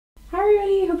Hi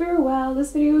everybody, hope you're well.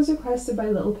 This video was requested by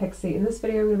lilpixie. In this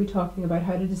video I'm going to be talking about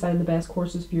how to design the best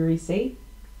courses for your EC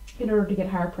in order to get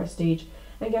higher prestige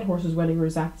and get horses winning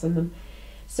rosettes in them.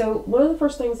 So one of the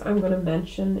first things I'm going to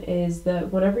mention is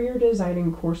that whenever you're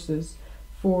designing courses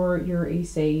for your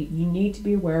EC, you need to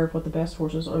be aware of what the best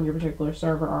horses on your particular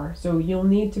server are. So you'll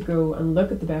need to go and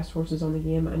look at the best horses on the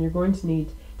game, and you're going to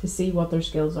need to see what their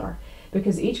skills are,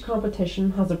 because each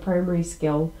competition has a primary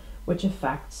skill which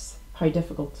affects how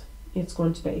difficult it's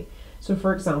going to be. So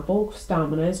for example,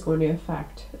 stamina is going to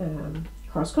affect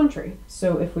cross country.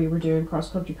 So if we were doing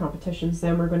cross country competitions,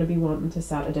 then we're going to be wanting to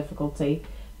set a difficulty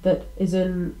that is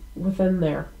within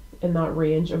that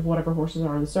range of whatever horses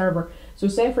are on the server. So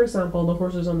say for example the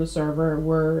horses on the server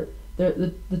were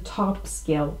the top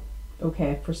skill,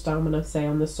 okay, for stamina, say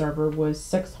on the server was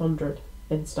 600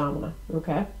 in stamina,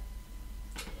 okay.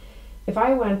 If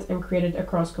I went and created a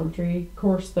cross-country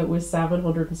course that was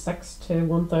 706 to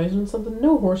 1000 something,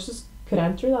 no horses could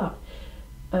enter that,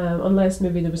 unless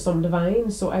maybe there was some divine.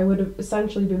 So I would have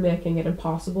essentially been making it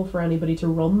impossible for anybody to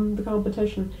run the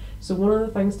competition. So one of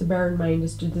the things to bear in mind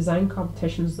is to design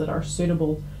competitions that are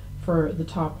suitable for the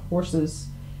top horses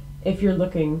if you're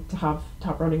looking to have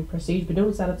top running prestige, but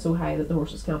don't set it so high that the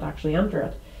horses can't actually enter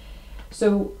it.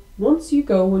 So once you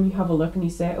go and you have a look and you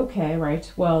say, okay, right,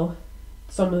 well,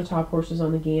 some of the top horses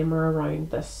on the game are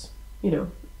around this,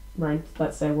 around,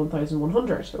 let's say,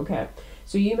 1100, okay.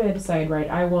 So you may decide, right,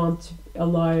 I want to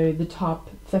allow the top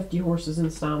 50 horses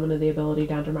in stamina the ability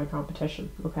to enter my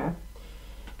competition, okay.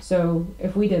 So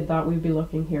if we did that, we'd be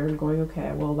looking here and going,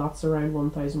 okay, well, that's around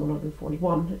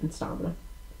 1141 in stamina.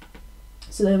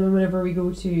 So then whenever we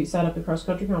go to set up the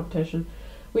cross-country competition,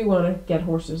 we want to get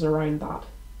horses around that.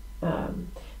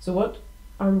 So what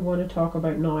I'm going to talk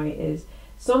about now is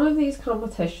some of these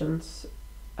competitions,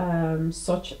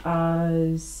 such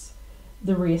as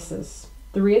the races,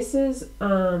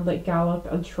 like gallop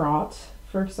and trot,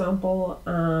 for example,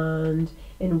 and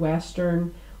in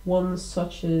Western, ones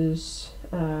such as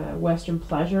Western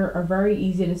pleasure are very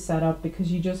easy to set up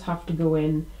because you just have to go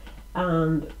in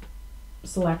and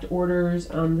select orders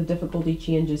and the difficulty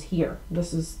changes here.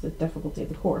 This is the difficulty of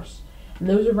the course, and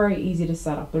those are very easy to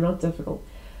set up. They're not difficult.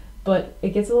 But it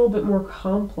gets a little bit more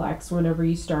complex whenever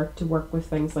you start to work with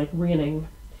things like reining,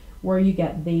 where you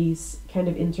get these kind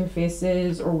of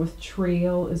interfaces, or with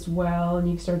trail as well, and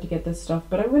you start to get this stuff.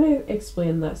 But I'm going to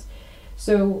explain this.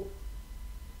 So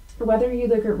whether you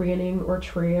look at reining or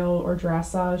trail or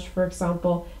dressage, for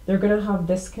example, they're going to have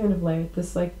this kind of layout,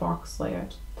 this like box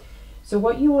layout. So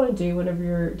what you want to do whenever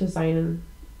you're designing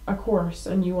a course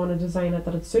and you want to design it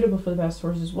that it's suitable for the best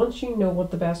horses, once you know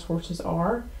what the best horses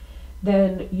are,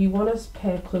 then you want to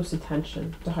pay close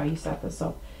attention to how you set this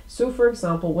up. So for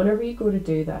example, whenever you go to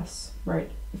do this,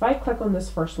 right, if I click on this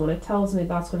first one, it tells me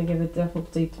that's going to give a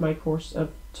difficulty to my course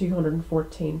of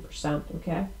 214%,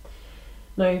 okay.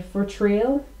 Now for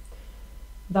trail,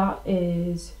 that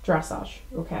is dressage,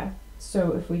 okay.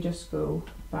 So if we just go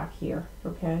back here,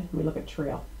 okay, we look at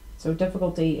trail. So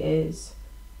difficulty is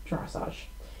dressage.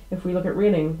 If we look at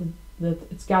reining,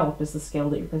 its gallop is the skill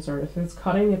that you're concerned with. If it's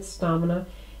cutting, it's stamina.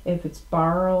 If it's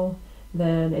barrel,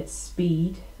 then it's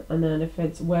speed, and then if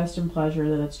it's Western pleasure,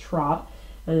 then it's trot.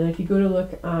 And then if you go to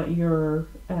look at your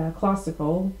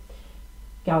classical,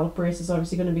 gallop race is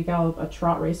obviously going to be gallop, a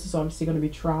trot race is obviously going to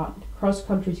be trot, cross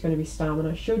country is going to be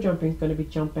stamina, show jumping is going to be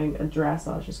jumping, and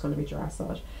dressage is going to be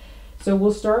dressage. So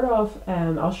we'll start off,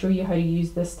 I'll show you how to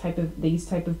use these type of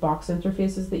box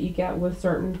interfaces that you get with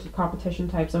certain competition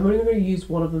types. I'm only going to use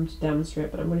one of them to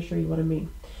demonstrate, but I'm going to show you what I mean.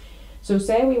 So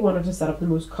say we wanted to set up the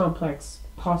most complex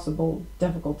possible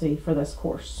difficulty for this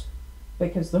course,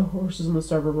 because the horses on the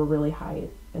server were really high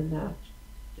in that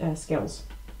skills.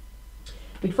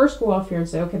 We'd first go off here and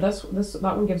say, okay, that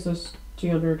one gives us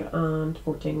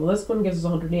 214. Well, this one gives us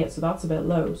 108, so that's a bit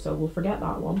low, so we'll forget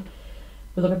that one.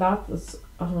 We look at that, that's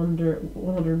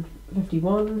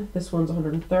 151, this one's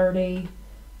 130,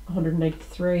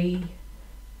 193,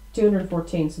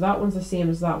 214, so that one's the same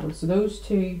as that one, so those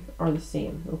two are the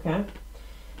same, okay.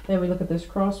 Then we look at this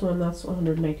cross one, that's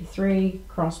 193,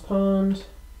 cross pond,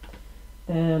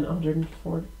 then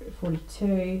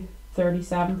 142,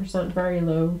 37%, very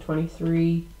low,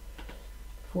 23,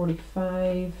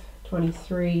 45,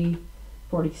 23,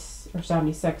 40 or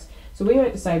 76. So we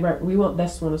might decide, right, we want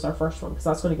this one as our first one because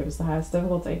that's going to give us the highest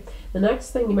difficulty. The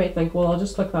next thing you might think, well, I'll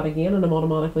just click that again and I'm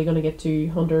automatically going to get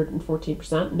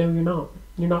 214%. No, you're not.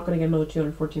 You're not going to get another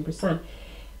 214%.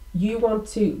 You want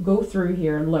to go through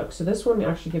here and look. So this one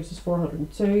actually gives us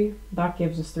 402. That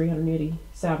gives us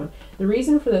 387. The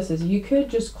reason for this is you could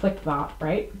just click that,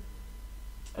 right?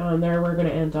 And there we're going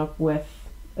to end up with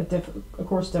a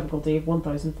course difficulty of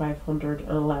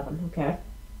 1511, okay,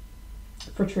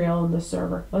 for trail on this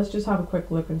server. Let's just have a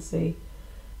quick look and see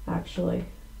actually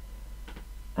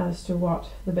as to what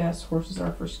the best horses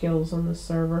are for skills on this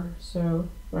server. So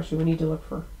actually we need to look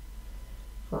for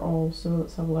all, so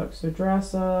let's have a look. So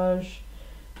dressage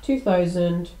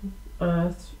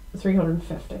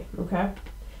 2350, okay.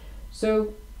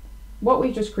 So what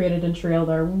we just created in trail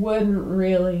there wouldn't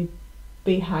really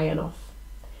be high enough.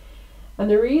 And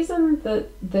the reason that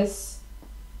this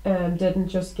didn't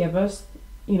just give us,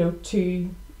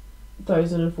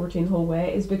 2014 the whole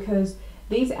way is because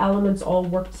these elements all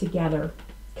work together,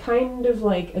 kind of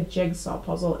like a jigsaw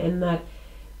puzzle, in that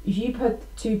if you put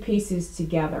two pieces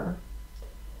together,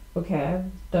 okay,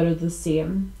 that are the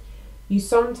same, you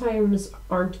sometimes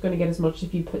aren't going to get as much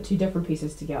if you put two different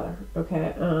pieces together,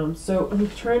 okay. So I'm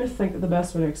trying to think of the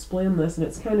best way to explain this, and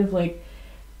it's kind of like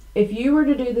if you were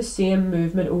to do the same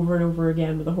movement over and over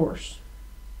again with a horse,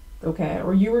 okay,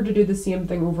 or you were to do the same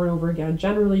thing over and over again,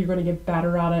 generally you're going to get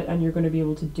better at it and you're going to be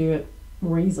able to do it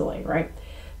more easily, right?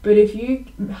 But if you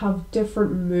have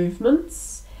different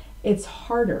movements, it's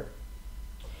harder.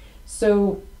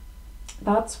 So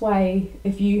that's why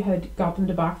if you had got them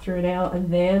to back through an L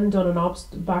and then done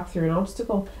back through an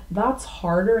obstacle, that's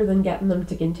harder than getting them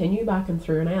to continue back and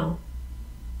through an L.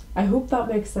 I hope that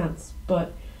makes sense,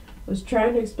 but I was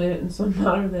trying to explain it in some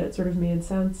manner that it sort of made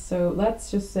sense. So let's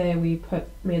just say we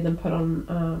made them put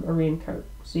on a raincoat,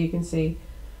 so you can see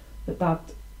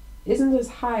that isn't as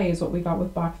high as what we got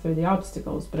with back through the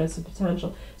obstacles, but it's a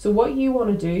potential. So what you want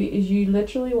to do is you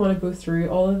literally want to go through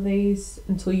all of these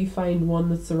until you find one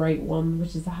that's the right one,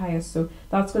 which is the highest. So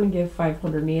that's going to give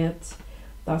 508,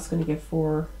 that's going to give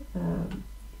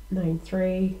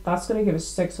 493, that's going to give us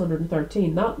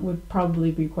 613. That would probably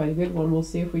be quite a good one. We'll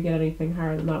see if we get anything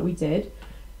higher than that. We did.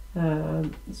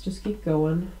 Let's just keep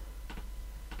going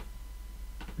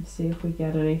and see if we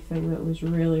get anything that was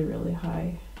really, really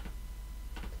high.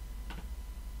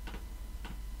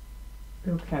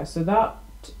 Okay, so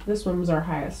this one was our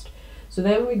highest. So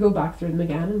then we go back through them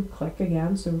again and click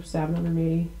again, so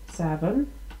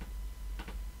 787.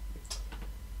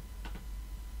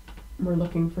 We're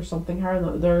looking for something higher.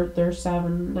 They're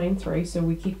 793, so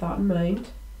we keep that in mind.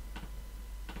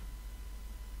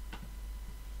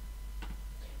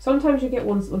 Sometimes you get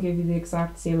ones that will give you the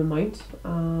exact same amount,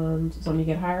 and some you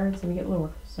get higher and some you get lower.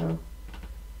 So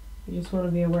you just want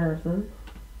to be aware of them.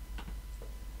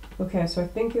 Okay, so I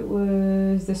think it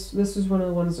was this was one of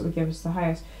the ones that would give us the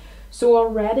highest. So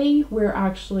already we're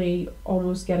actually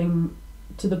almost getting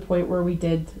to the point where we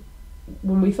did,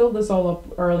 when we filled this all up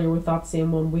earlier with that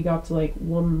same one, we got to like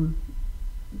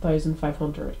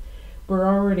 1,500. We're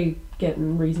already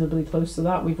getting reasonably close to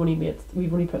that. We've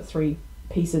only put 3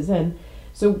 pieces in.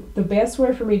 So the best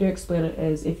way for me to explain it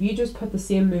is if you just put the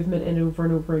same movement in over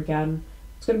and over again,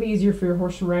 it's going to be easier for your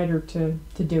horse and rider to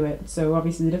do it. So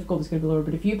obviously the difficulty is going to be lower,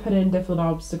 but if you put in different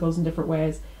obstacles in different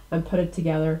ways and put it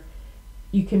together,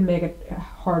 you can make it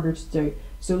harder to do.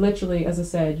 So literally, as I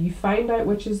said, you find out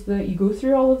which is you go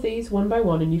through all of these one by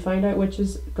one and you find out which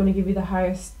is going to give you the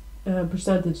highest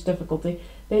percentage difficulty.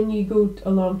 Then you go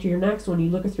along to your next one,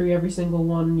 you look through every single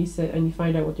one and you sit and you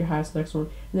find out what your highest next one.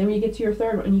 And then when you get to your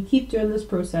third one, and you keep doing this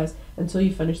process until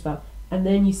you finish that. And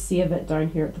then you save it down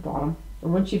here at the bottom.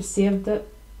 And once you've saved it,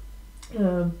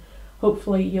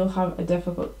 hopefully you'll have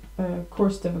a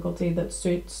course difficulty that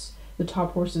suits the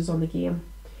top horses on the game.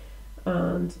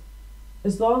 And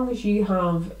as long as you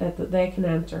have it that they can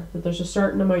enter, that there's a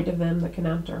certain amount of them that can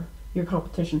enter, your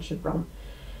competition should run.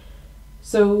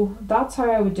 So that's how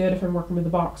I would do it if I'm working with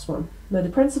the box one. Now the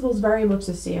principle is very much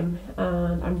the same,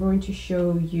 and I'm going to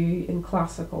show you in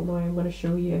classical. Now I'm going to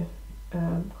show you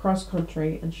cross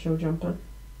country and show jumping.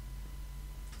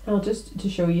 Just to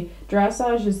show you,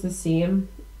 dressage is the same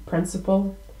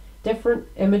principle, different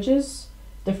images,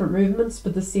 different movements,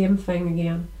 but the same thing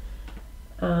again.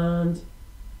 And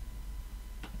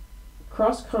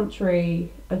cross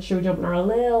country and show jumping are a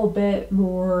little bit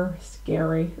more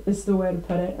scary, is the way to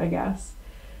put it, I guess.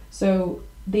 So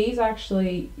these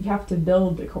actually, you have to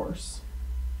build the course,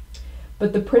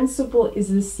 but the principle is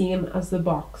the same as the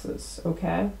boxes,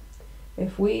 okay?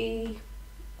 If we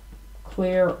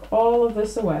clear all of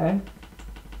this away,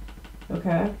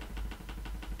 okay,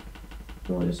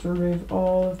 we'll just remove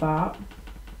all of that.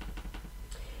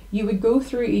 You would go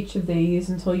through each of these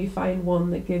until you find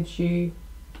one that gives you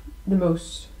the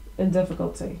most in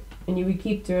difficulty, and you would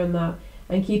keep doing that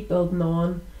and keep building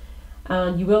on.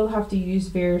 And you will have to use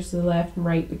veers to the left and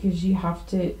right because you have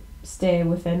to stay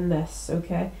within this,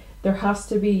 okay? There has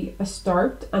to be a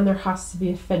start and there has to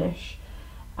be a finish.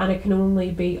 and it can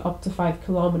only be up to 5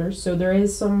 kilometers. So there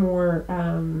is some more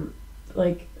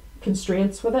like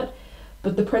constraints with it,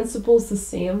 but the principle's the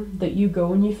same, that you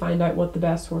go and you find out what the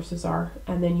best horses are,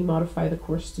 and then you modify the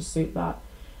course to suit that.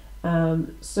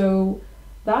 So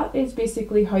that is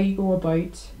basically how you go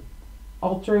about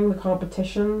altering the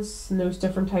competitions and those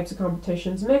different types of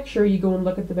competitions. Make sure you go and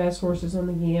look at the best horses on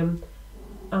the game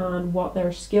and what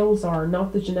their skills are,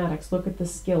 not the genetics. Look at the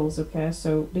skills, okay?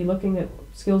 So be looking at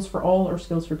skills for all or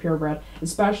skills for purebred.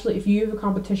 Especially if you have a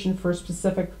competition for a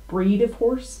specific breed of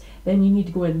horse, then you need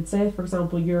to go in and say, for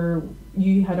example,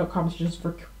 you had a competitions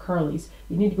for curlies.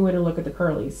 You need to go in and look at the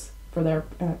curlies for their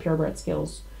purebred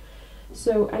skills.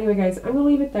 So anyway guys, I'm going to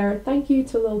leave it there. Thank you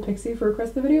to Lil Pixie for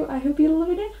requesting the video. I hope you had a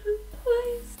lovely day.